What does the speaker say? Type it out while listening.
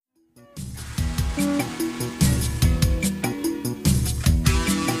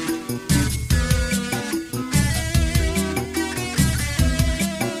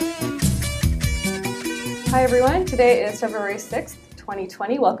Hi everyone, today is February 6th,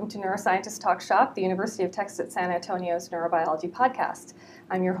 2020. Welcome to Neuroscientist Talk Shop, the University of Texas at San Antonio's neurobiology podcast.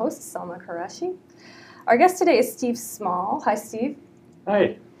 I'm your host, Salma Qureshi. Our guest today is Steve Small. Hi, Steve.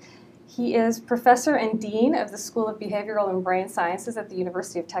 Hi. He is professor and dean of the School of Behavioral and Brain Sciences at the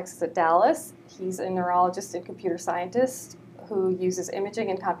University of Texas at Dallas. He's a neurologist and computer scientist who uses imaging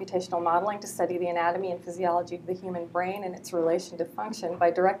and computational modeling to study the anatomy and physiology of the human brain and its relation to function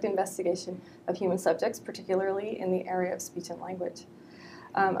by direct investigation of human subjects, particularly in the area of speech and language.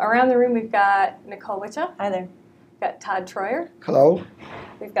 Around the room, we've got Nicole Witcha. Hi there. We've got Todd Troyer. Hello.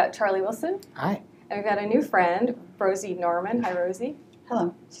 We've got Charlie Wilson. Hi. And we've got a new friend, Rosie Norman. Hi, Rosie.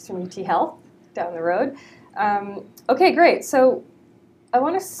 Hello. She's from UT Health down the road. Okay, great. So I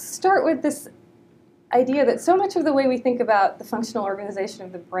want to start with this idea that so much of the way we think about the functional organization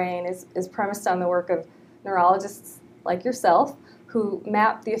of the brain is premised on the work of neurologists like yourself who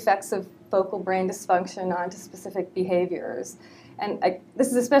map the effects of focal brain dysfunction onto specific behaviors. And this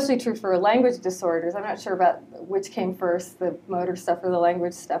is especially true for language disorders. I'm not sure about which came first, the motor stuff or the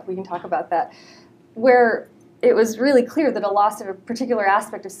language stuff. We can talk about that. Where it was really clear that a loss of a particular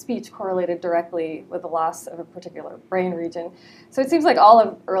aspect of speech correlated directly with the loss of a particular brain region. So it seems like all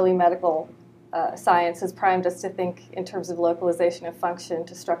of early medical science has primed us to think in terms of localization of function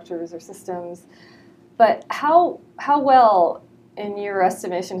to structures or systems. But how well, in your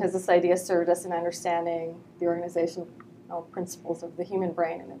estimation, has this idea served us in understanding the organizational principles of the human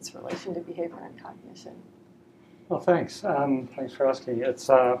brain and its relation to behavior and cognition? Well, thanks. Thanks for asking. It's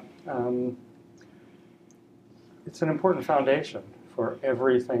an important foundation for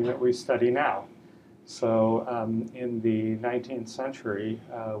everything that we study now. So in the 19th century,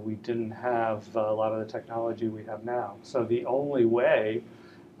 we didn't have a lot of the technology we have now. So the only way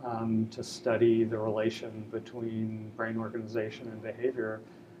to study the relation between brain organization and behavior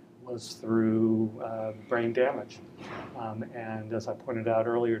was through brain damage. And as I pointed out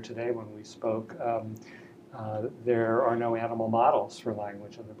earlier today when we spoke, there are no animal models for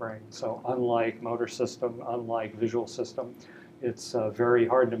language in the brain. So unlike motor system, unlike visual system, it's very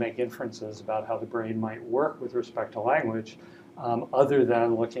hard to make inferences about how the brain might work with respect to language other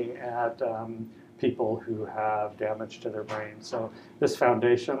than looking at people who have damage to their brain. So this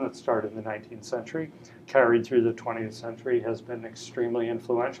foundation that started in the 19th century, carried through the 20th century, has been extremely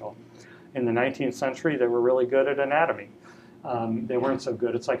influential. In the 19th century, they were really good at anatomy. They weren't so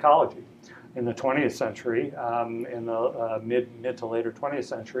good at psychology. In the 20th century, in the mid to later 20th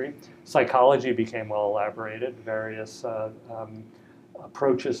century, psychology became well elaborated. Various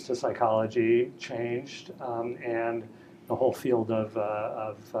approaches to psychology changed, and the whole field of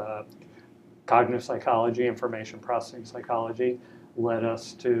cognitive psychology, information processing psychology, led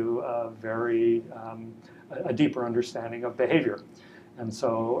us to a deeper understanding of behavior. And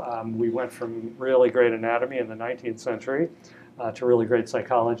so we went from really great anatomy in the 19th century to really great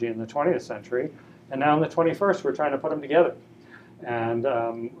psychology in the 20th century. And now in the 21st, we're trying to put them together. And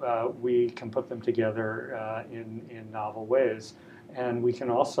we can put them together in novel ways. And we can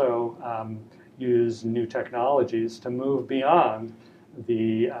also use new technologies to move beyond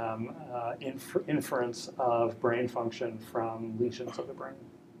the inference of brain function from lesions of the brain.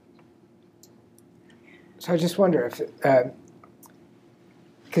 So I just wonder if,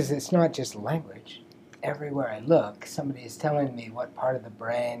 because it's not just language. Everywhere I look, somebody is telling me what part of the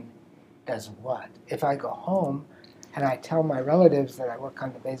brain does what. If I go home and I tell my relatives that I work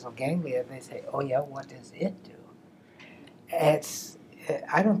on the basal ganglia, they say, oh yeah, what does it do?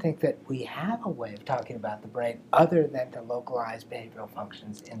 I don't think that we have a way of talking about the brain other than to localize behavioral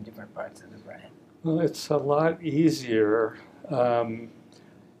functions in different parts of the brain. Well, it's a lot easier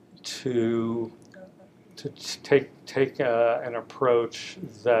to take an approach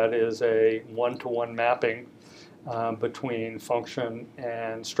that is a one-to-one mapping between function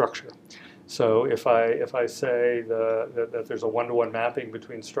and structure. So if I say that there's a one-to-one mapping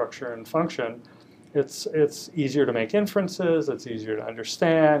between structure and function, it's easier to make inferences, it's easier to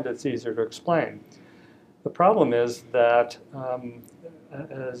understand, it's easier to explain. The problem is that,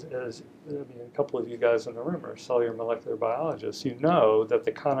 as a couple of you guys in the room are cellular molecular biologists, you know that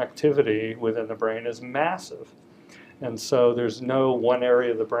the connectivity within the brain is massive. And so there's no one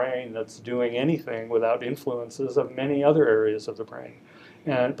area of the brain that's doing anything without influences of many other areas of the brain.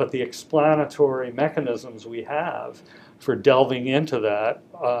 But the explanatory mechanisms we have for delving into that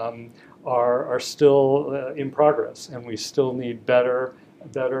are still in progress, and we still need better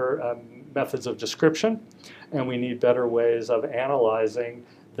methods of description, and we need better ways of analyzing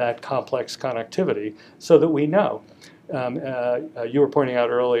that complex connectivity so that we know. You were pointing out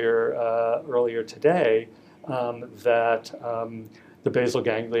earlier today that the basal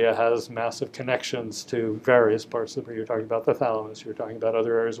ganglia has massive connections to various parts of the brain. You're talking about the thalamus, you're talking about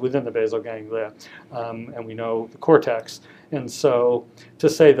other areas within the basal ganglia, and we know the cortex. And so to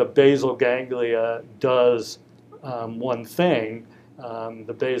say the basal ganglia does one thing,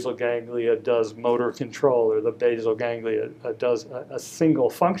 the basal ganglia does motor control, or the basal ganglia does a single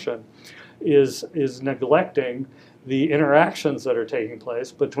function, is neglecting the interactions that are taking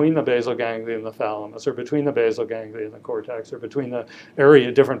place between the basal ganglia and the thalamus, or between the basal ganglia and the cortex, or between the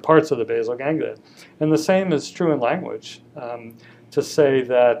different parts of the basal ganglia. And the same is true in language. To say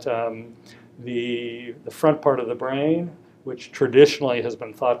that the front part of the brain, which traditionally has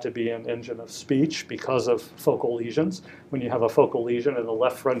been thought to be an engine of speech because of focal lesions. When you have a focal lesion in the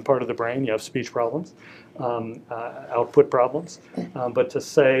left front part of the brain, you have speech problems, output problems. But to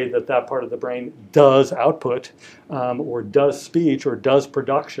say that that part of the brain does output, or does speech, or does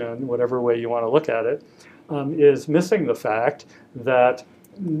production, whatever way you want to look at it, is missing the fact that,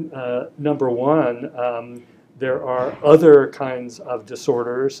 number one, there are other kinds of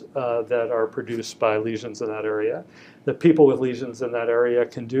disorders that are produced by lesions in that area. That people with lesions in that area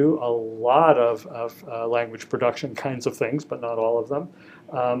can do a lot of language production kinds of things, but not all of them.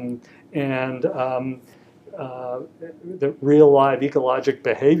 The real live ecologic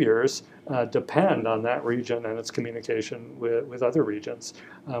behaviors depend on that region and its communication with other regions.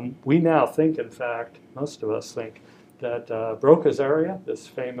 We now think, in fact, most of us think, that Broca's area, this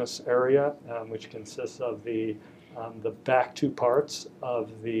famous area, which consists of the back two parts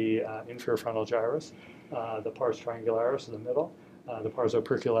of the inferior frontal gyrus, the pars triangularis in the middle, the pars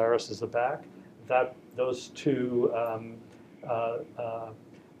opercularis is the back. Those two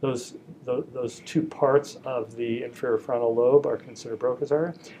parts of the inferior frontal lobe are considered Broca's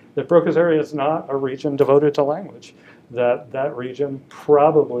area. That Broca's area is not a region devoted to language. That region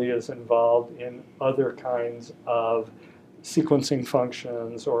probably is involved in other kinds of sequencing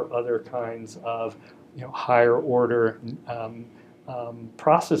functions or other kinds of higher order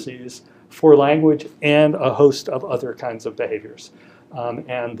processes for language and a host of other kinds of behaviors.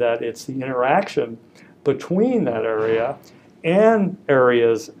 And that it's the interaction between that area and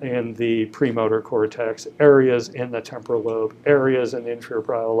areas in the premotor cortex, areas in the temporal lobe, areas in the inferior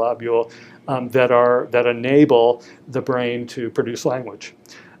parietal lobule that enable the brain to produce language.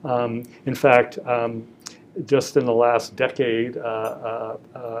 In fact, just in the last decade, a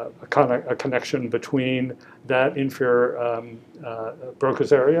connection between that inferior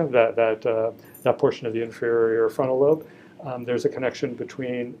Broca's area, that portion of the inferior frontal lobe, there's a connection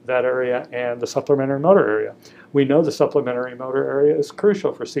between that area and the supplementary motor area. We know the supplementary motor area is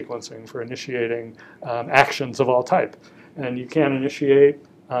crucial for sequencing, for initiating actions of all type. And you can't initiate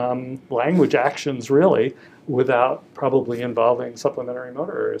language actions, really, without probably involving supplementary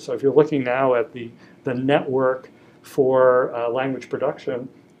motor areas. So if you're looking now at the network for language production,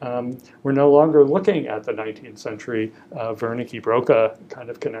 we're no longer looking at the 19th century Wernicke-Broca kind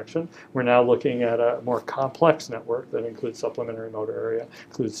of connection. We're now looking at a more complex network that includes supplementary motor area,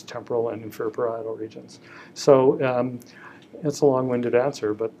 includes temporal and inferior parietal regions. So it's a long-winded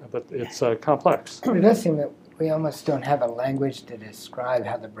answer, but it's complex. It does seem that we almost don't have a language to describe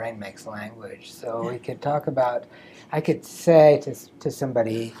how the brain makes language. So we could talk about, I could say to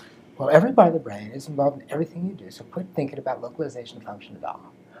somebody, well, every part of the brain is involved in everything you do, so quit thinking about localization function at all.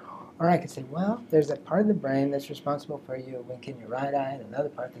 Or I could say, well, there's a part of the brain that's responsible for you winking your right eye and another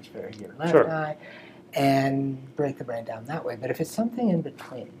part that's for your left eye, and break the brain down that way. But if it's something in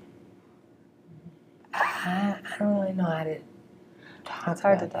between, I don't really know how to talk It's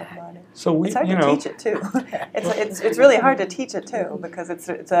hard to about talk about it. So It's hard to teach it too. It's really hard to teach it too, because it's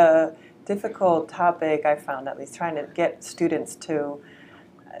a difficult topic, I found, at least, trying to get students to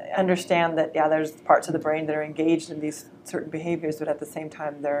understand that, yeah, there's parts of the brain that are engaged in these certain behaviors, but at the same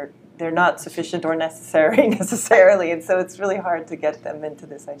time they're not sufficient or necessary necessarily, and so it's really hard to get them into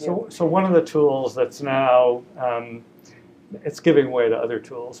this idea. So one of the tools that's now, it's giving way to other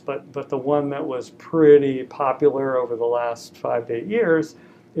tools, but the one that was pretty popular over the last 5 to 8 years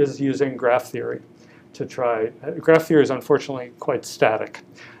is using graph theory to try. Graph theory is unfortunately quite static.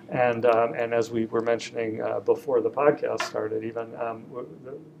 And as we were mentioning before the podcast started, even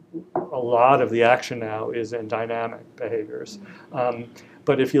a lot of the action now is in dynamic behaviors.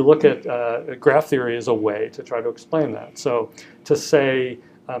 But if you look at graph theory as a way to try to explain that. So to say,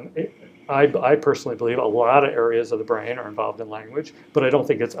 I personally believe a lot of areas of the brain are involved in language, but I don't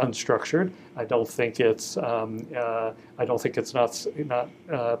think it's unstructured. I don't think it's I don't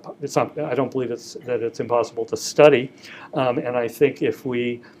believe that it's impossible to study. And I think if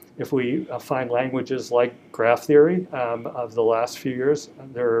we find languages like graph theory of the last few years,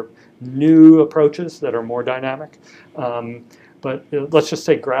 there are new approaches that are more dynamic. But let's just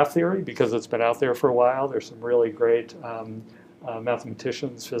take graph theory because it's been out there for a while. There's some really great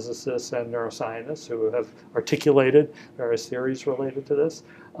mathematicians, physicists, and neuroscientists who have articulated various theories related to this.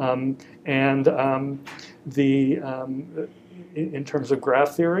 In terms of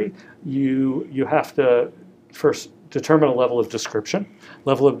graph theory, you have to first determine a level of description.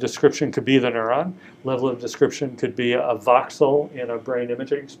 Level of description could be the neuron. Level of description could be a voxel in a brain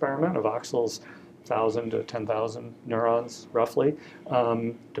imaging experiment. A voxel's 1,000 to 10,000 neurons, roughly,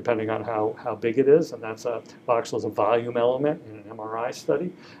 depending on how big it is. And that's a voxel is a volume element in an MRI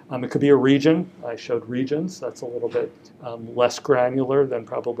study. It could be a region. I showed regions. That's a little bit less granular than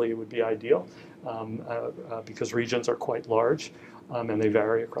probably would be ideal because regions are quite large and they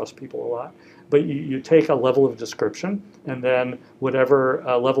vary across people a lot. But you take a level of description, and then whatever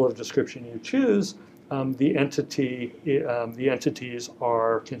level of description you choose, the entities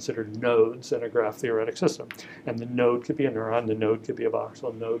are considered nodes in a graph theoretic system. And the node could be a neuron, the node could be a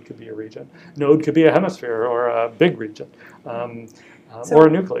voxel, node could be a region, node could be a hemisphere or a big region, or a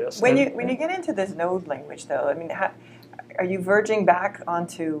nucleus. When you get into this node language, though, I mean, are you verging back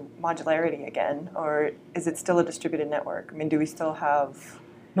onto modularity again, or is it still a distributed network? I mean, do we still have...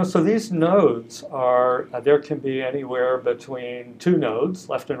 No, so these nodes are, there can be anywhere between 2 nodes,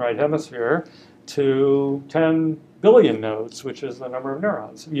 left and right hemisphere, to 10 billion nodes, which is the number of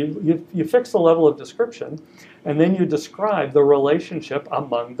neurons. You fix the level of description, and then you describe the relationship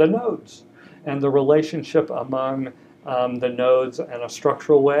among the nodes. And the relationship among the nodes in a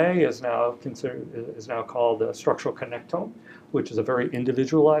structural way is now called a structural connectome, which is a very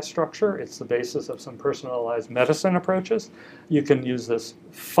individualized structure. It's the basis of some personalized medicine approaches. You can use this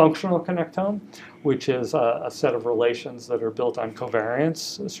functional connectome, which is a set of relations that are built on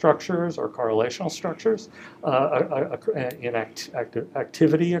covariance structures or correlational structures in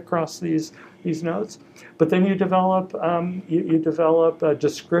activity across these nodes. But then you develop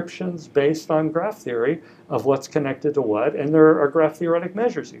descriptions based on graph theory of what's connected to what, and there are graph theoretic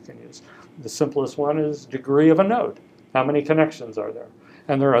measures you can use. The simplest one is degree of a node. How many connections are there?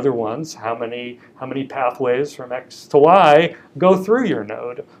 And there are other ones. How many pathways from X to Y go through your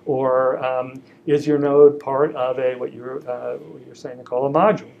node? Or is your node part of what you're saying to call a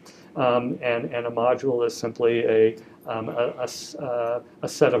module? And a module is simply a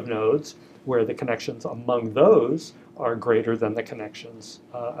set of nodes where the connections among those are greater than the connections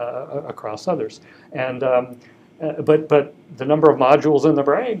across others. And but the number of modules in the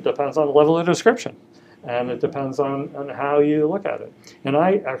brain depends on the level of description. And it depends on how you look at it. And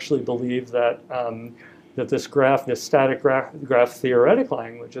I actually believe that that this static graph theoretic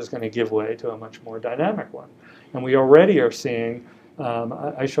language is going to give way to a much more dynamic one. And we already are seeing,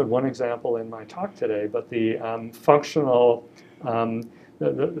 I showed one example in my talk today, but the functional,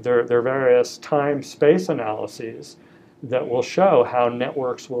 there are various time-space analyses that will show how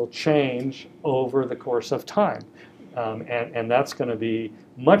networks will change over the course of time. And that's going to be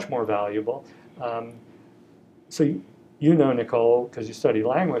much more valuable. So you know, Nicole, because you study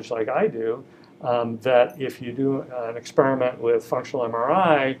language like I do, that if you do an experiment with functional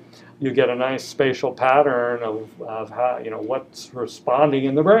MRI, you get a nice spatial pattern of how, what's responding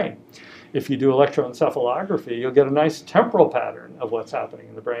in the brain. If you do electroencephalography, you'll get a nice temporal pattern of what's happening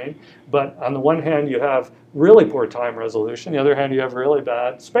in the brain. But on the one hand, you have really poor time resolution. On the other hand, you have really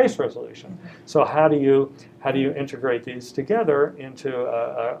bad space resolution. So how do you integrate these together into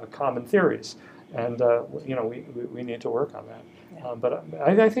common theories? And we need to work on that. Yeah. But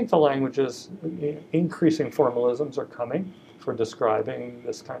I think the languages, increasing formalisms are coming for describing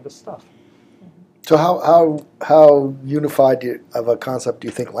this kind of stuff. So how unified of a concept do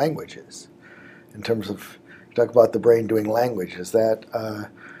you think language is? In terms of, you talk about the brain doing language, is that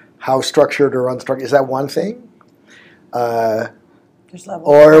how structured or unstructured? Is that one thing? There's levels.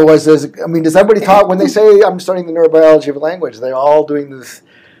 Or was this? I mean, does everybody talk when they say I'm studying the neurobiology of language? They're all doing this.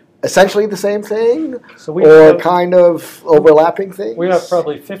 Essentially the same thing, or kind of overlapping things? We have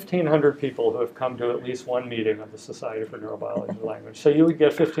probably 1,500 people who have come to at least one meeting of the Society for Neurobiology of Language. So you would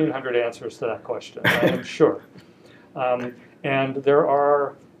get 1,500 answers to that question, I am sure. And there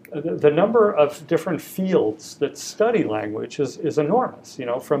are, the number of different fields that study language is enormous.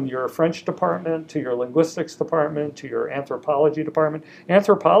 From your French department to your linguistics department to your anthropology department.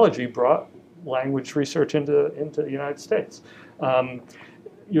 Anthropology brought language research into the United States.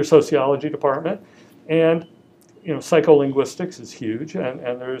 Your sociology department, and psycholinguistics is huge,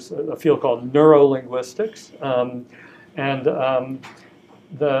 and there's a field called neurolinguistics,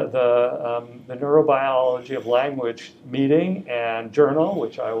 the Neurobiology of Language meeting and journal,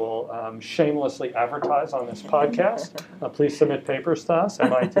 which I will shamelessly advertise on this podcast. Please submit papers to us,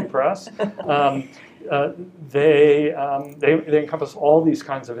 MIT Press. They encompass all these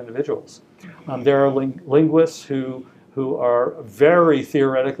kinds of individuals. There are linguists who are very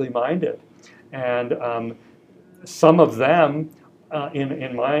theoretically minded, and some of them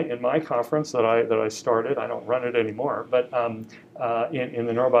in my conference that I started, I don't run it anymore, but in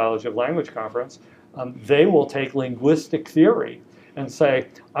the Neurobiology of Language conference, they will take linguistic theory and say,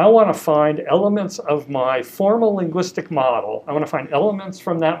 I want to find elements of my formal linguistic model. I want to find elements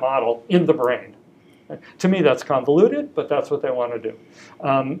from that model in the brain. To me, that's convoluted, but that's what they want to do.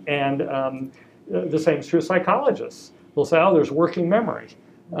 The same is true of psychologists. They'll say, oh, there's working memory.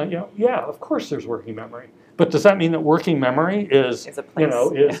 Yeah, of course there's working memory. But does that mean that working memory is a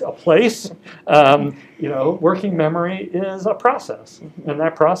place? Working memory is a process, and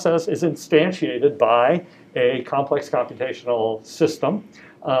that process is instantiated by a complex computational system,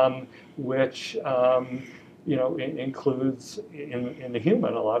 which includes in the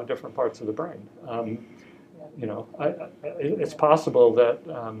human a lot of different parts of the brain. It's possible that.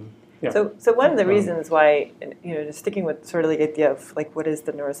 So one of the reasons why, just sticking with sort of the idea of like what is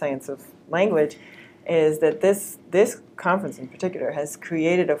the neuroscience of language, is that this conference in particular has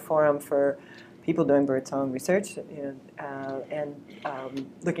created a forum for people doing birdsong research, and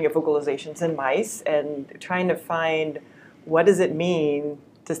looking at vocalizations in mice and trying to find what does it mean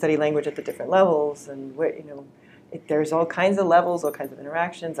to study language at the different levels, and where there's all kinds of levels, all kinds of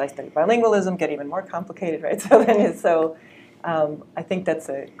interactions. I study bilingualism, get even more complicated, right? I think that's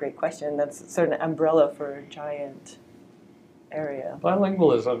a great question. That's sort of an umbrella for a giant area.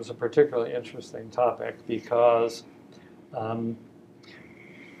 Bilingualism is a particularly interesting topic because the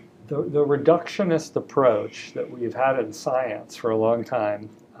reductionist approach that we've had in science for a long time,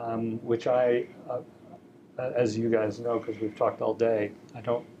 which I, as you guys know because we've talked all day, I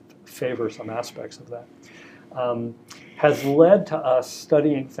don't favor some aspects of that, has led to us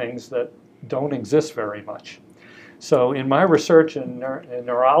studying things that don't exist very much. So in my research in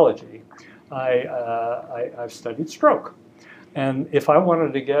neurology, I've studied stroke. And if I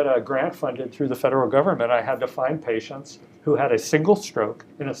wanted to get a grant funded through the federal government, I had to find patients who had a single stroke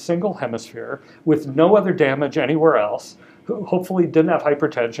in a single hemisphere with no other damage anywhere else, who hopefully didn't have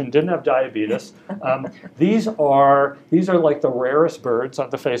hypertension, didn't have diabetes. These are like the rarest birds on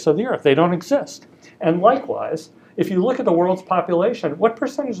the face of the earth. They don't exist. And likewise, if you look at the world's population, what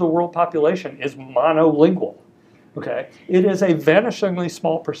percentage of the world population is monolingual? Okay, it is a vanishingly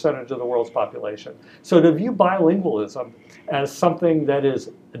small percentage of the world's population. So to view bilingualism as something that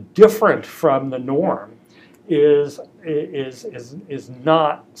is different from the norm is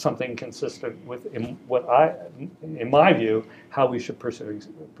not something consistent with, in my view, how we should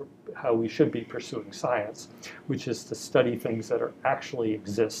be pursuing science, which is to study things that actually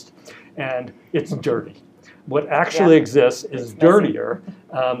exist, and it's dirty. What actually exists is dirtier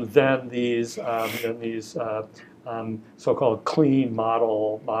than these so-called clean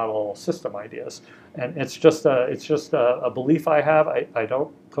model system ideas, and it's just a belief I have. I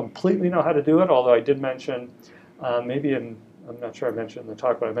don't completely know how to do it, although I did mention I'm not sure I mentioned in the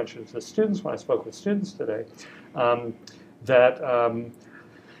talk, but I mentioned it to the students when I spoke with students today, that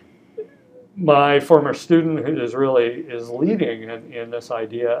my former student who is leading in this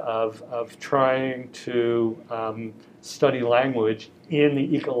idea of trying to study language in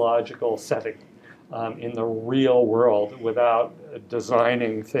the ecological setting. In the real world, without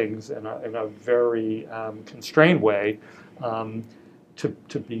designing things in a very constrained way,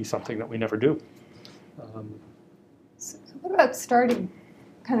 to be something that we never do. So what about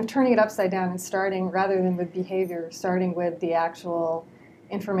kind of turning it upside down and starting, rather than with behavior, starting with the actual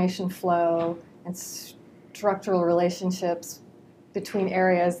information flow and structural relationships between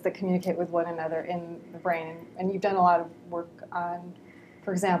areas that communicate with one another in the brain? And you've done a lot of work on,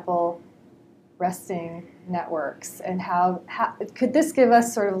 for example, resting networks, and how could this give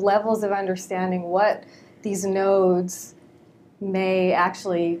us sort of levels of understanding what these nodes may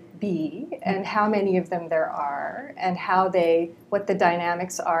actually be, and how many of them there are, and what the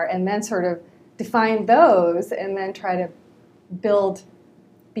dynamics are, and then sort of define those, and then try to build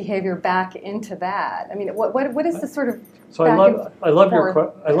behavior back into that. I mean, what is the sort of so I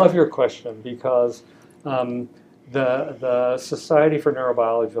love your question, because the Society for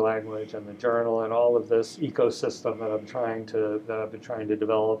Neurobiology of Language and the journal and all of this ecosystem that I've been trying to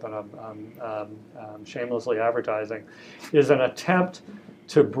develop, and I'm shamelessly advertising, is an attempt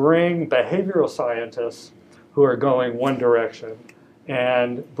to bring behavioral scientists who are going one direction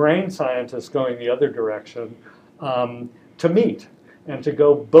and brain scientists going the other direction to meet and to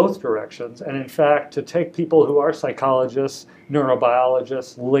go both directions. And in fact, to take people who are psychologists,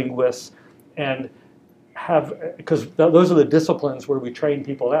 neurobiologists, linguists, and have, because those are the disciplines where we train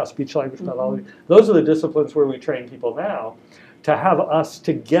people now, speech language pathology, those are the disciplines where we train people now, to have us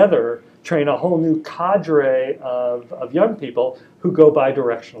together train a whole new cadre of young people who go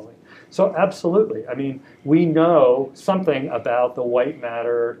bidirectionally. So absolutely, I mean, we know something about the white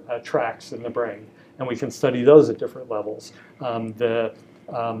matter tracks in the brain, and we can study those at different levels. The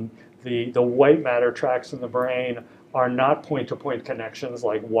white matter tracks in the brain are not point-to-point connections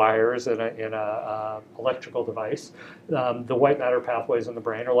like wires in a electrical device. The white matter pathways in the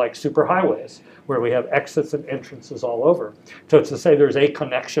brain are like superhighways, where we have exits and entrances all over. So to say there's a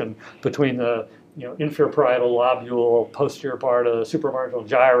connection between the inferior parietal lobule, posterior part of the supramarginal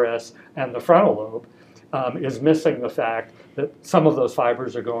gyrus, and the frontal lobe is missing the fact that some of those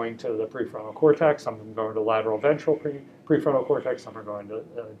fibers are going to the prefrontal cortex, some of them going to lateral ventral prefrontal cortex, some are going to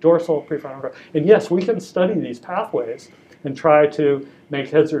dorsal prefrontal cortex. And yes, we can study these pathways and try to make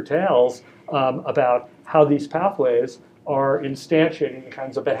heads or tails about how these pathways are instantiating the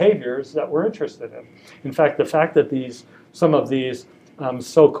kinds of behaviors that we're interested in. In fact, the fact that some of these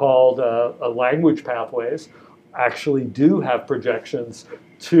so-called language pathways actually do have projections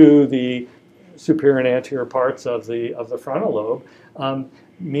to the superior and anterior parts of the frontal lobe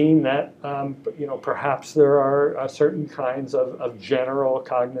mean that perhaps there are certain kinds of general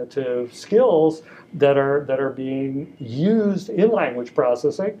cognitive skills that are being used in language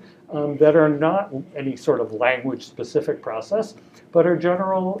processing that are not any sort of language-specific process, but are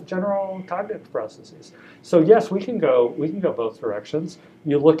general cognitive processes. So yes, we can go both directions.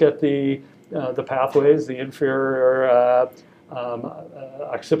 You look at the pathways, the inferior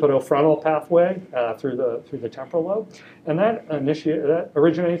occipitofrontal pathway through the temporal lobe, and that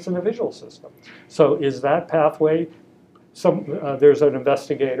originates in the visual system. So is that pathway? There's an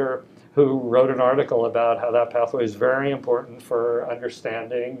investigator who wrote an article about how that pathway is very important for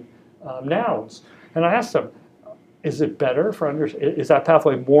understanding nouns, and I asked him, is it better is that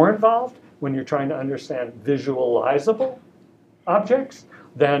pathway more involved when you're trying to understand visualizable objects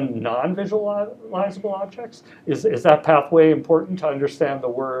than non-visualizable objects? Is that pathway important to understand the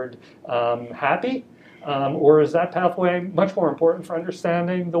word happy? Or is that pathway much more important for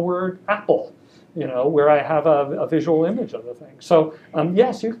understanding the word apple, where I have a visual image of the thing? So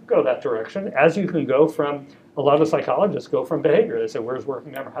yes, you can go that direction, as you can go from, a lot of psychologists go from behavior. They say, where's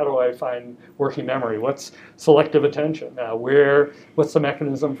working memory? How do I find working memory? What's selective attention? What's the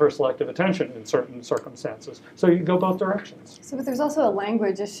mechanism for selective attention in certain circumstances? So you can go both directions. So, but there's also a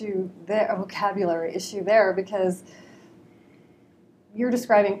language issue there, a vocabulary issue there, because you're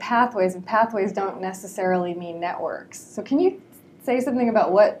describing pathways, and pathways don't necessarily mean networks. So can you say something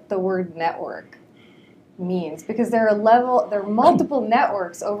about what the word network means? Because there are multiple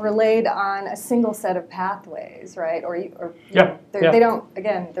networks overlaid on a single set of pathways, right? They don't.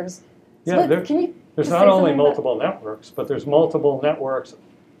 Again, there's. Yeah, can you? There's not only multiple networks, but there's multiple networks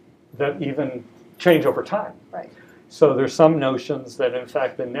that even change over time. Right. So there's some notions that, in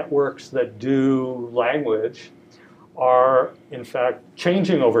fact, the networks that do language are, in fact,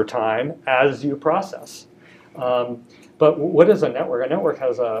 changing over time as you process. But what is a network? A network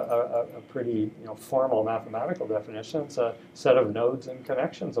has a pretty formal mathematical definition. It's a set of nodes and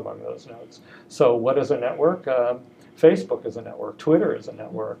connections among those nodes. So what is a network? Facebook is a network. Twitter is a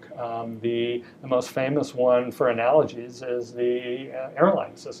network. The most famous one for analogies is the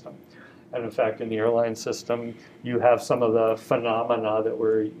airline system. And in fact, in the airline system, you have some of the phenomena that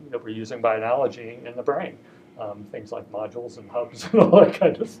we're using by analogy in the brain. Things like modules and hubs and all that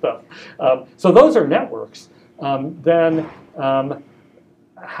kind of stuff. So those are networks. So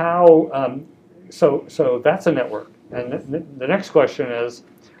that's a network. And the next question is,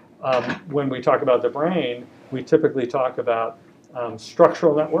 when we talk about the brain, we typically talk about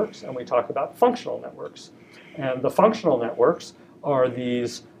structural networks and we talk about functional networks. And the functional networks are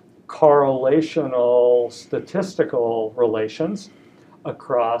these correlational statistical relations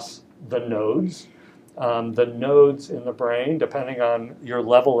across the nodes. The nodes in the brain, depending on your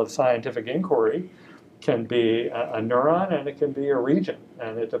level of scientific inquiry, can be a neuron and it can be a region,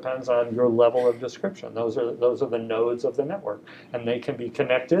 and it depends on your level of description. Those are the nodes of the network, and they can be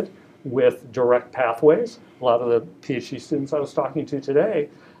connected with direct pathways. A lot of the PhD students I was talking to today,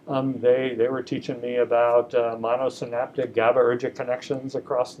 they were teaching me about monosynaptic GABAergic connections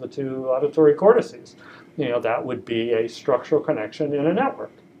across the two auditory cortices. That would be a structural connection in a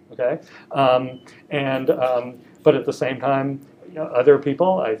network. Okay, but at the same time, other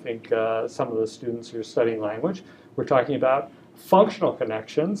people, I think some of the students who are studying language, we're talking about functional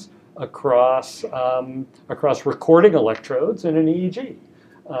connections across recording electrodes in an EEG.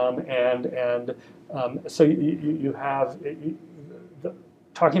 So you have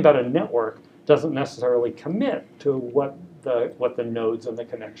talking about a network doesn't necessarily commit to what the nodes and the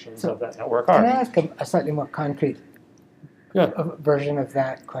connections of that network are. Can I ask a slightly more concrete version of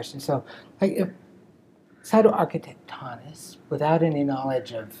that question? So, like, if cytoarchitectonists, without any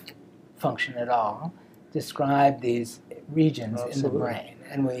knowledge of function at all, describe these regions in the brain,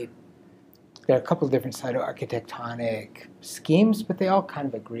 and there are a couple of different cytoarchitectonic schemes, but they all kind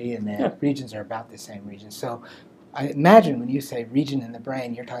of agree in that regions are about the same regions. So I imagine when you say region in the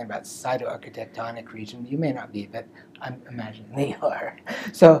brain, you're talking about cytoarchitectonic region. You may not be, but I'm imagining they are.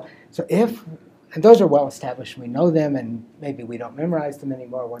 So and those are well established, we know them, and maybe we don't memorize them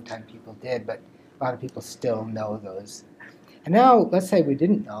anymore. One time people did, but a lot of people still know those. And now, let's say we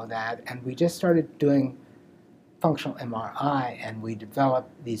didn't know that, and we just started doing functional MRI, and we developed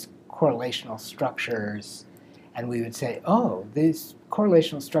these correlational structures, and we would say, oh, this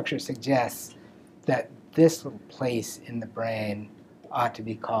correlational structure suggests that this little place in the brain ought to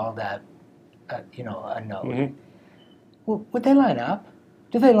be called a node. Mm-hmm. Well, would they line up?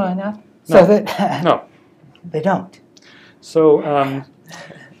 Do they line up? No. So that No. They don't. So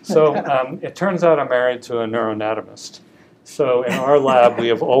it turns out I'm married to a neuroanatomist. So in our lab, we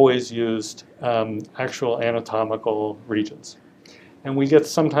have always used actual anatomical regions. And we get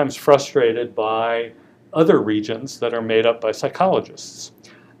sometimes frustrated by other regions that are made up by psychologists.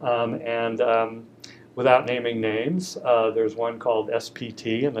 Without naming names, there's one called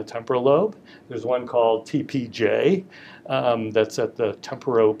SPT in the temporal lobe. There's one called TPJ, that's at the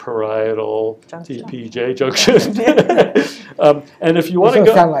temporoparietal TPJ junction. And if you want to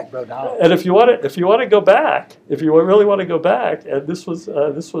go, sound like Brodal. and if you want to go back, if you really want to go back, and this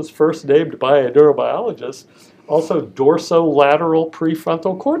was first named by a neurobiologist, also dorsolateral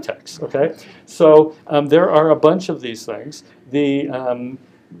prefrontal cortex. Okay, so there are a bunch of these things.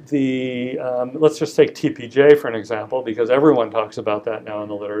 Let's just take TPJ for an example, because everyone talks about that now in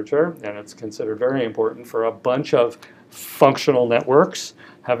the literature, and it's considered very important for a bunch of functional networks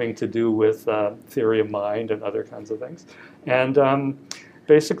having to do with theory of mind and other kinds of things. And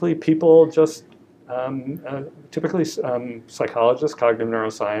basically, people just typically psychologists, cognitive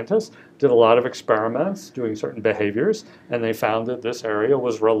neuroscientists, did a lot of experiments doing certain behaviors, and they found that this area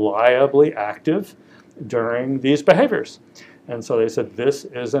was reliably active during these behaviors. And so they said, this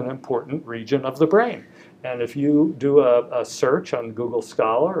is an important region of the brain. And if you do a search on Google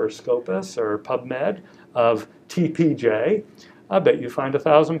Scholar or Scopus or PubMed of TPJ, I bet you find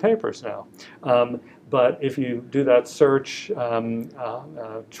 1,000 papers now. But if you do that search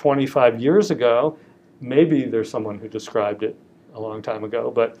 25 years ago, maybe there's someone who described it a long time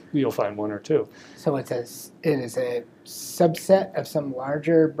ago, but you'll find one or two. So it is a subset of some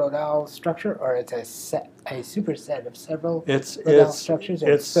larger Brodal structure, or it's a superset of several Brodal structures,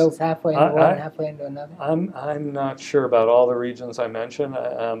 or it spills halfway into one, halfway into another? I'm not sure about all the regions I mentioned,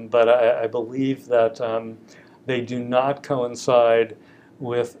 but I believe that they do not coincide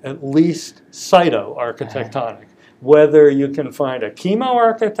with at least cytoarchitectonic. Whether you can find a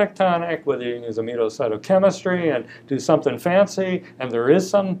chemoarchitectonic, whether you can use immunocytochemistry and do something fancy, and there is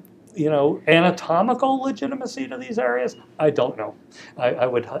some, anatomical legitimacy to these areas, I don't know.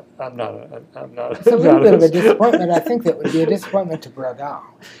 I'm not. It's a little bit of a disappointment. I think that would be a disappointment to Brodal.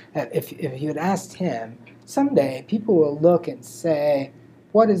 If you had asked him, someday people will look and say,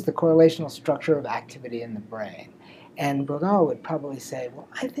 what is the correlational structure of activity in the brain? And Brodal would probably say, well,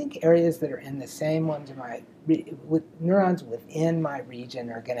 I think areas that are in the same ones with neurons within my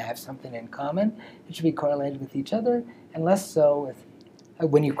region are going to have something in common. It should be correlated with each other, and less so with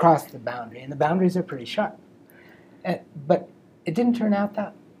when you cross the boundary. And the boundaries are pretty sharp. But it didn't turn out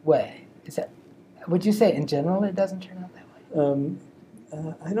that way. Would you say in general it doesn't turn out that way?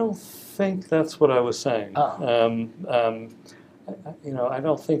 I don't think that's what I was saying. Oh. I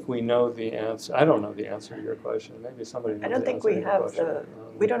don't think we know the answer. I don't know the answer to your question. Maybe somebody knows I don't think the answer we to your have question.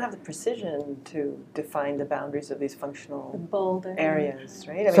 we don't have the precision to define the boundaries of these functional Bold areas,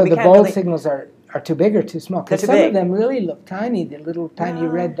 right? I So we the can't bold really, signals are too big or too small? Because They're some too of big. them really look tiny, the little tiny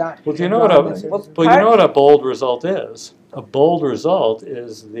red dots. Well, do you know what a bold result is? A bold result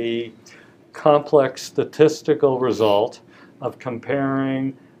is the complex statistical result of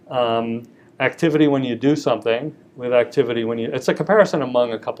comparing activity when you do something with activity when you. It's a comparison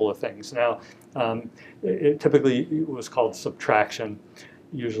among a couple of things. Now, it typically was called subtraction.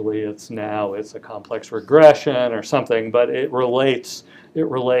 Usually, it's a complex regression or something, but it relates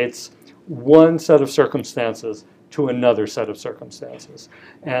one set of circumstances to another set of circumstances.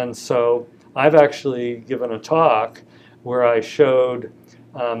 And so I've actually given a talk where I showed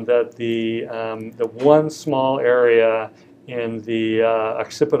that the one small area in the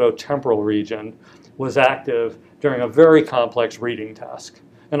occipitotemporal region was active during a very complex reading task.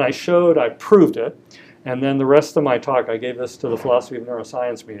 And I proved it. And then the rest of my talk, I gave this to the Philosophy of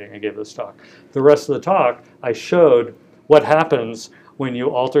Neuroscience meeting, I gave this talk. The rest of the talk, I showed what happens when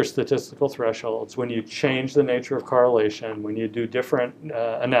you alter statistical thresholds, when you change the nature of correlation, when you do different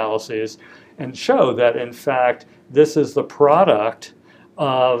analyses, and show that, in fact, this is the product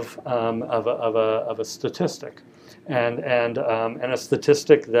of a statistic. And a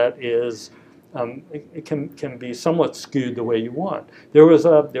statistic that is it can be somewhat skewed the way you want. There was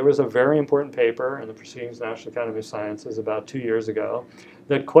a very important paper in the Proceedings of the National Academy of Sciences about 2 years ago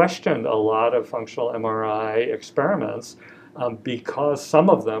that questioned a lot of functional MRI experiments because some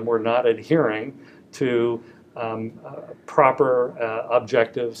of them were not adhering to proper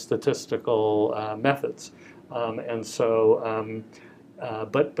objective statistical methods, and so.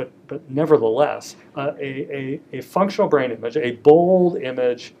 But nevertheless, a functional brain image, a bold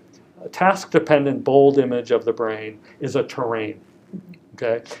image, a task-dependent bold image of the brain is a terrain.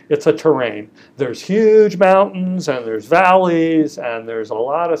 Okay, it's a terrain. There's huge mountains and there's valleys and there's a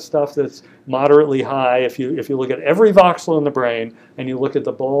lot of stuff that's moderately high. If you look at every voxel in the brain and you look at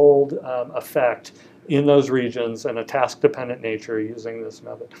the bold effect in those regions and a task-dependent nature using this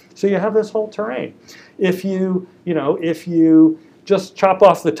method, so you have this whole terrain. If you just chop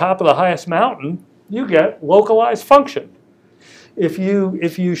off the top of the highest mountain, you get localized function. If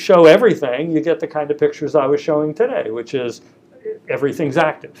you show everything, you get the kind of pictures I was showing today, which is everything's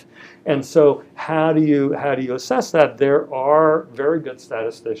active. And so how do you assess that? There are very good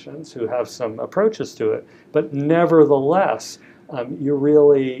statisticians who have some approaches to it, but nevertheless, you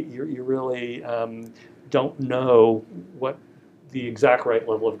really don't know what the exact right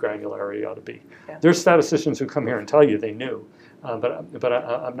level of granularity ought to be. Yeah. There's statisticians who come here and tell you they knew. But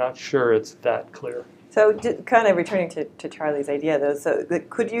I'm not sure it's that clear. So kind of returning to Charlie's idea, though, so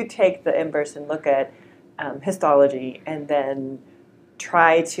could you take the inverse and look at histology and then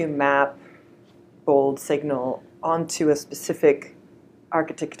try to map bold signal onto a specific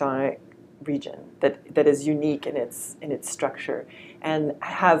architectonic region that is unique in its structure and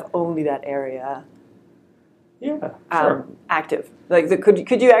have only that area sure. Active? Like,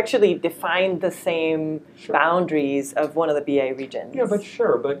 could you actually define the same boundaries of one of the BA regions? Yeah, but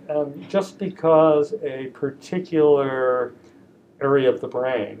sure. But just because a particular area of the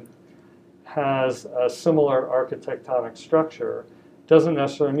brain has a similar architectonic structure doesn't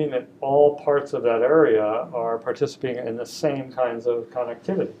necessarily mean that all parts of that area are participating in the same kinds of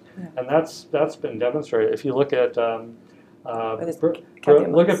connectivity. Yeah. And that's been demonstrated. If you look at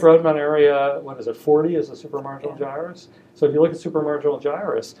look at Brodmann area, what is it, 40 is a supramarginal gyrus. So if you look at supramarginal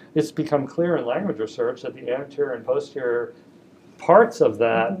gyrus, it's become clear in language research that the anterior and posterior parts of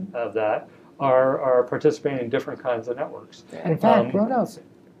that are participating in different kinds of networks. In fact,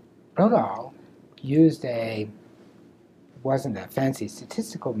 Brodal used wasn't a fancy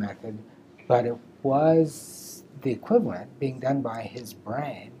statistical method, but it was the equivalent being done by his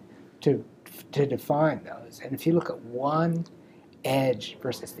brain to define those. And if you look at one edge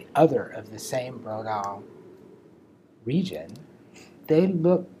versus the other of the same Brodal region, they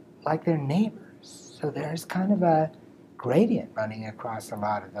look like they're neighbors. So there's kind of a gradient running across a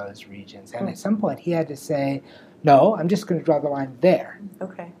lot of those regions. And at some point he had to say, no, I'm just going to draw the line there.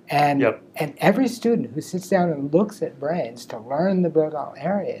 Okay. And every student who sits down and looks at brains to learn the Brodal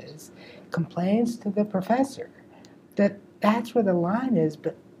areas complains to the professor that that's where the line is,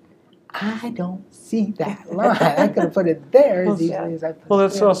 but I don't see that line. I could have put it there as easily as I put it. Well,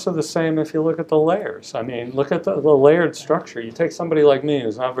 that's also the same if you look at the layers. I mean, look at the layered structure. You take somebody like me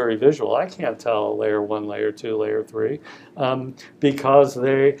who's not very visual. I can't tell layer 1, layer 2, layer 3, because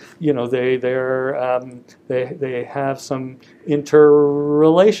they have some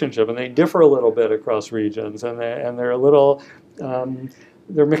interrelationship and they differ a little bit across regions, and they're a little.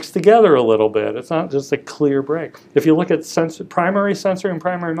 They're mixed together a little bit. It's not just a clear break. If you look at primary sensory and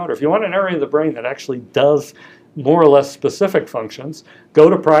primary motor, if you want an area of the brain that actually does more or less specific functions, go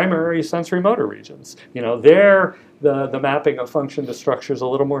to primary sensory motor regions. There the mapping of function to structure is a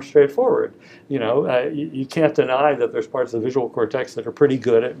little more straightforward. You can't deny that there's parts of the visual cortex that are pretty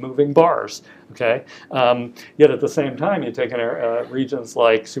good at moving bars. Okay, yet at the same time, you take regions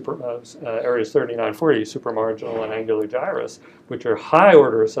like areas 39, 40, supramarginal and angular gyrus, which are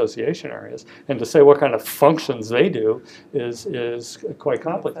high-order association areas, and to say what kind of functions they do is quite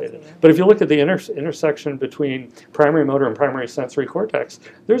complicated. But if you look at the intersection between primary motor and primary sensory cortex,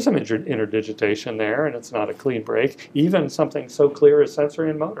 there's some interdigitation there, and it's not a clean break. Even something so clear as sensory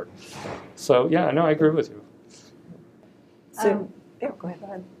and motor. So yeah, no, I agree with you. So Yeah, go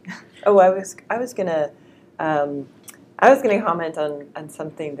ahead. Oh, I was gonna comment on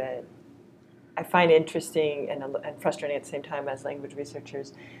something that I find interesting and frustrating at the same time as language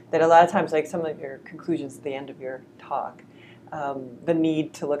researchers. That a lot of times, like some of your conclusions at the end of your talk, the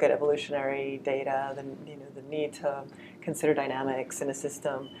need to look at evolutionary data, the need to consider dynamics in a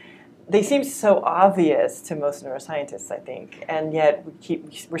system. They seem so obvious to most neuroscientists, I think, and yet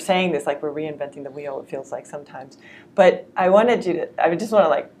we're saying this like we're reinventing the wheel. It feels like sometimes, but I just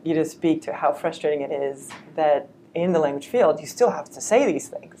want you to speak to how frustrating it is that in the language field you still have to say these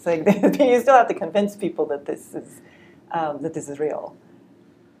things. Like you still have to convince people that this is real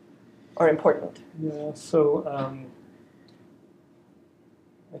or important. Yeah. So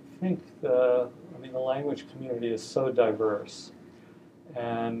I think the language community is so diverse.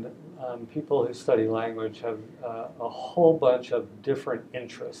 And people who study language have a whole bunch of different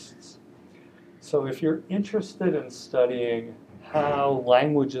interests. So if you're interested in studying how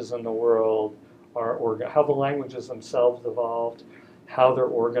languages in the world how the languages themselves evolved, how they're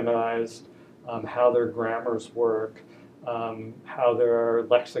organized, how their grammars work, how their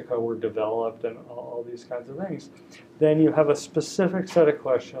lexica were developed, and all these kinds of things, then you have a specific set of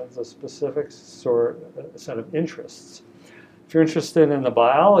questions, a specific set of interests. If you're interested in the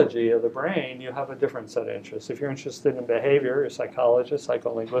biology of the brain, you have a different set of interests. If you're interested in behavior, you're a psychologist,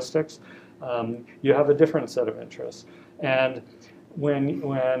 psycholinguistics, you have a different set of interests. And when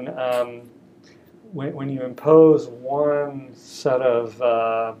you impose one set of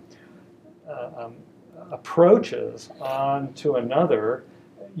approaches onto another,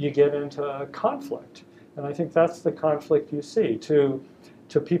 you get into conflict. And I think that's the conflict you see. To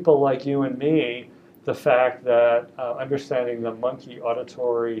people like you and me, the fact that understanding the monkey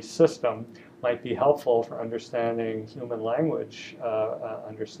auditory system might be helpful for understanding human language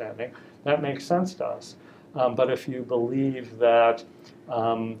understanding, that makes sense to us. But if you believe that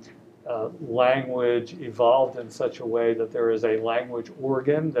language evolved in such a way that there is a language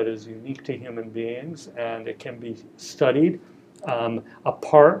organ that is unique to human beings and it can be studied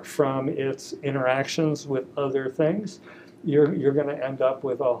apart from its interactions with other things, you're going to end up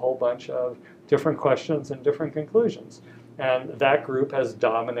with a whole bunch of different questions and different conclusions. And that group has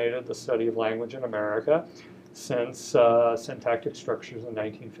dominated the study of language in America since syntactic structures in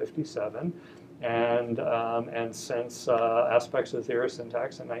 1957, and since aspects of theory of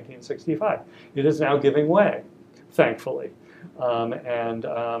syntax in 1965. It is now giving way, thankfully.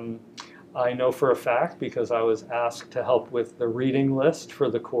 I know for a fact, because I was asked to help with the reading list for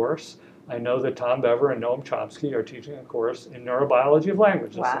the course, I know that Tom Bever and Noam Chomsky are teaching a course in neurobiology of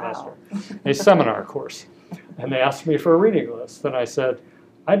language this semester, a seminar course. And they asked me for a reading list. And I said,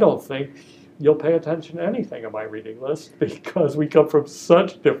 I don't think you'll pay attention to anything on my reading list because we come from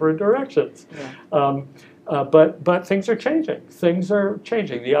such different directions. Yeah. But things are changing. Things are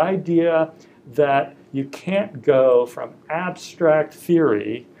changing. The idea that you can't go from abstract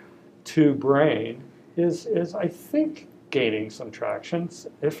theory to brain is I think, gaining some traction,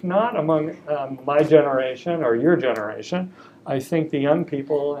 if not among my generation or your generation. I think the young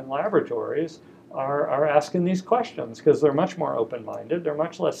people in laboratories are asking these questions because they're much more open-minded, they're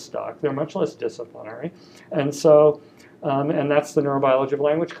much less stuck, they're much less disciplinary. And so, and that's the Neurobiology of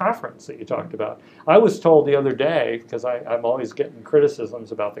Language conference that you talked about. I was told the other day, because I'm always getting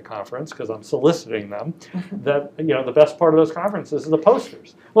criticisms about the conference because I'm soliciting them, that the best part of those conferences is the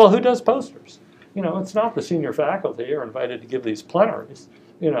posters. Well, who does posters? It's not the senior faculty who are invited to give these plenaries.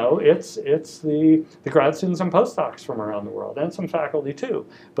 It's the grad students and postdocs from around the world, and some faculty too.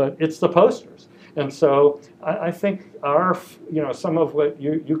 But it's the posters. And so I think some of what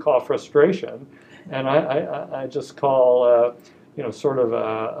you call frustration, and I just call sort of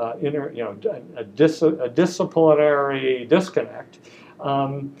a disciplinary disconnect.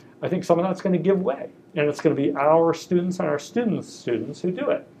 I think some of that's going to give way, and it's going to be our students and our students' students who do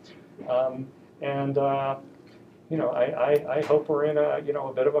it. I hope we're in a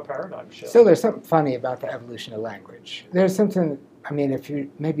bit of a paradigm shift. So there's something funny about the evolution of language. There's something,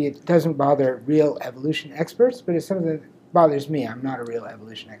 maybe it doesn't bother real evolution experts, but it's something that bothers me. I'm not a real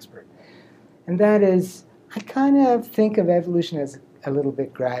evolution expert. And that is, I kind of think of evolution as a little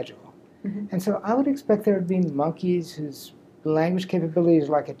bit gradual. Mm-hmm. And so I would expect there would be monkeys whose language capability is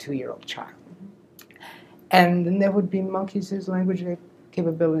like a 2-year-old child. And then there would be monkeys whose language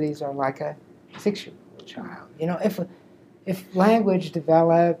capabilities are like a 6-year-old child. If language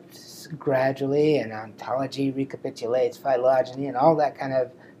develops gradually and ontology recapitulates phylogeny and all that kind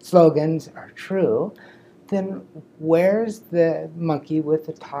of slogans are true, then where's the monkey with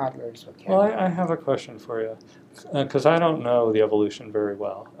the toddler's vocabulary? Well, I have a question for you, because I don't know the evolution very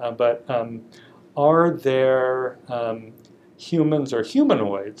well. But are there humans or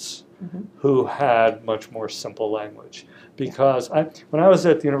humanoids who had much more simple language. Because when I was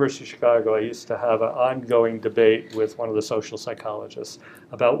at the University of Chicago, I used to have an ongoing debate with one of the social psychologists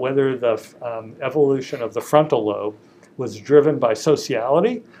about whether the evolution of the frontal lobe was driven by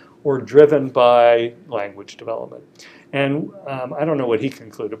sociality or driven by language development. And I don't know what he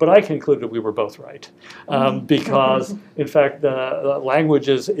concluded, but I concluded we were both right. Because, in fact, the language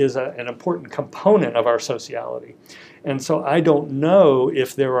is an important component of our sociality. And so I don't know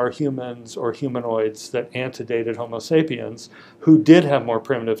if there are humans or humanoids that antedated Homo sapiens who did have more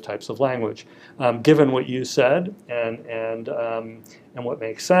primitive types of language. Given what you said and what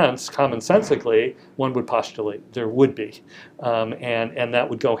makes sense, commonsensically, one would postulate there would be. And that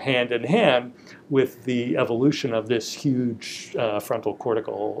would go hand in hand with the evolution of this huge frontal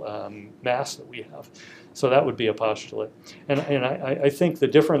cortical mass that we have. So that would be a postulate. And I think the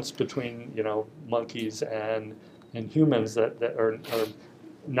difference between, monkeys and humans that are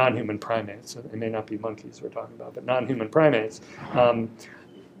non-human primates, it may not be monkeys we're talking about, but non-human primates,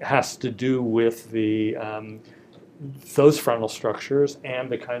 has to do with those frontal structures and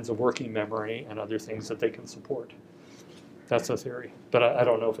the kinds of working memory and other things that they can support. That's a theory, but I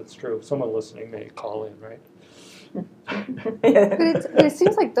don't know if it's true. Someone listening may call in, right? But it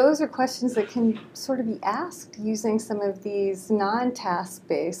seems like those are questions that can sort of be asked using some of these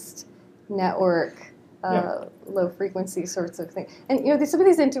non-task-based network low frequency sorts of things. And some of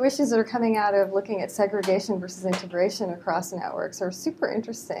these intuitions that are coming out of looking at segregation versus integration across networks are super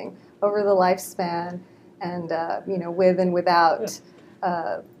interesting over the lifespan, and with and without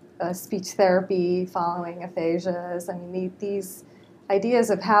speech therapy following aphasias. I mean, these ideas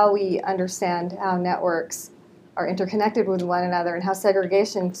of how we understand how networks are interconnected with one another and how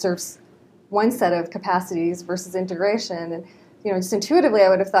segregation serves one set of capacities versus integration. And just intuitively, I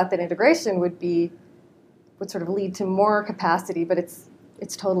would have thought that integration would sort of lead to more capacity, but it's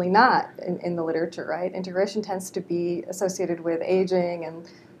totally not in the literature, right? Integration tends to be associated with aging and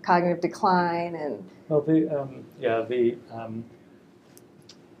cognitive decline and. Well,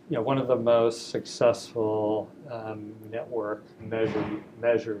 one of the most successful network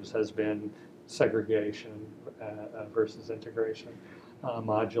measures has been segregation versus integration,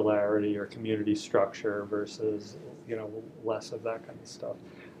 modularity or community structure versus less of that kind of stuff,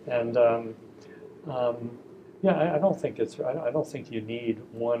 and. I don't think you need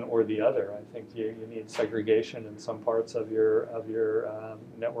one or the other. I think you need segregation in some parts of your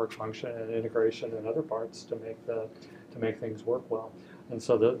network function and integration in other parts to make things work well. And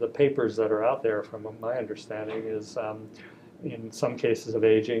so the papers that are out there, from my understanding, is in some cases of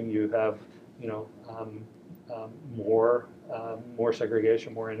aging, you have more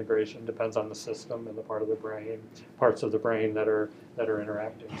segregation, more integration. Depends on the system and the parts of the brain that are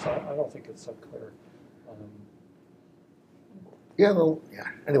interacting. So I don't think it's so clear.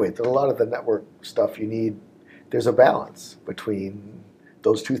 Anyway, a lot of the network stuff there's a balance between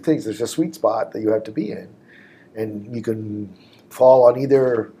those two things. There's a sweet spot that you have to be in, and you can fall on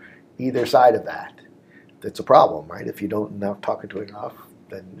either side of that. That's a problem, right? If you don't talk into it enough,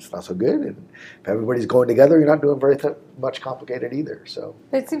 then it's not so good. And if everybody's going together, you're not doing very much complicated either. So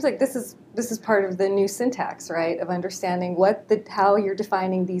it seems like this is part of the new syntax, right? Of understanding how you're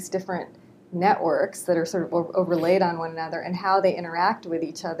defining these different networks that are sort of overlaid on one another and how they interact with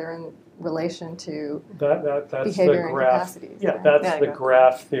each other in relation to that's behavior the graph, and capacities. Yeah, right? that's the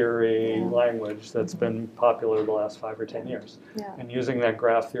graph theory language that's been popular the last 5 or 10 years. Yeah. And using that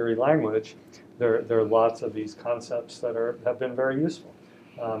graph theory language, there are lots of these concepts that have been very useful.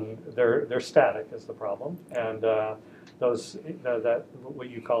 They're static is the problem, and that what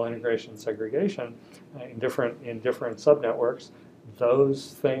you call integration and segregation in different subnetworks.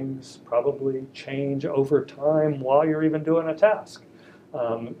 Those things probably change over time while you're even doing a task,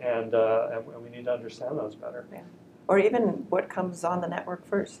 and we need to understand those better. Yeah. Or even what comes on the network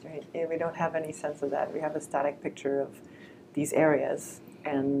first, right? We don't have any sense of that. We have a static picture of these areas,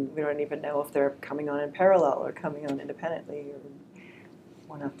 and we don't even know if they're coming on in parallel or coming on independently or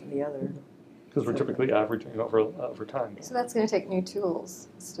one after the other. Because we're typically averaging over time. So that's going to take new tools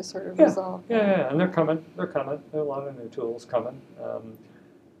to sort of resolve. Yeah, and they're coming. There are a lot of new tools coming.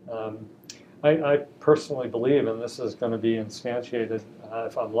 I personally believe, and this is going to be instantiated,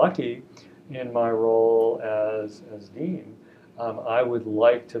 if I'm lucky, in my role as dean. I would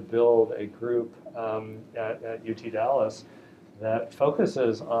like to build a group at UT Dallas that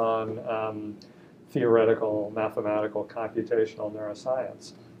focuses on theoretical, mathematical, computational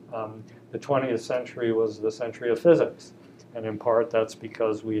neuroscience. The 20th century was the century of physics, and in part that's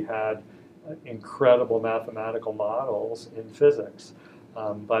because we had incredible mathematical models in physics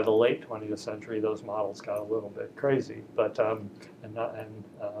By the late 20th century, those models got a little bit crazy, but I'm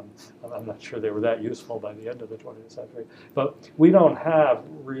not sure they were that useful by the end of the 20th century. But we don't have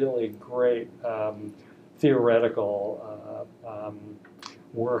really great theoretical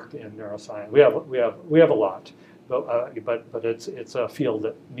work in neuroscience. We have a lot, but it's a field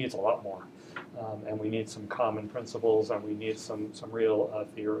that needs a lot more, and we need some common principles, and we need some real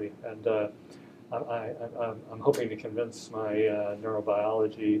theory. And I'm hoping to convince my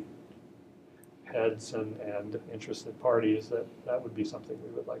neurobiology heads and interested parties that that would be something we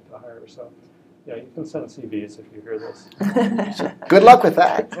would like to hire. So, yeah, you can send CVs if you hear this. Good luck with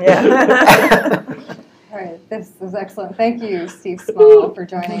that. Yeah. All right, this was excellent. Thank you, Steve Small, for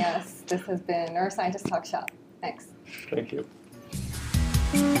joining us. This has been Neuroscientist Talk Shop. Thanks. Thank you.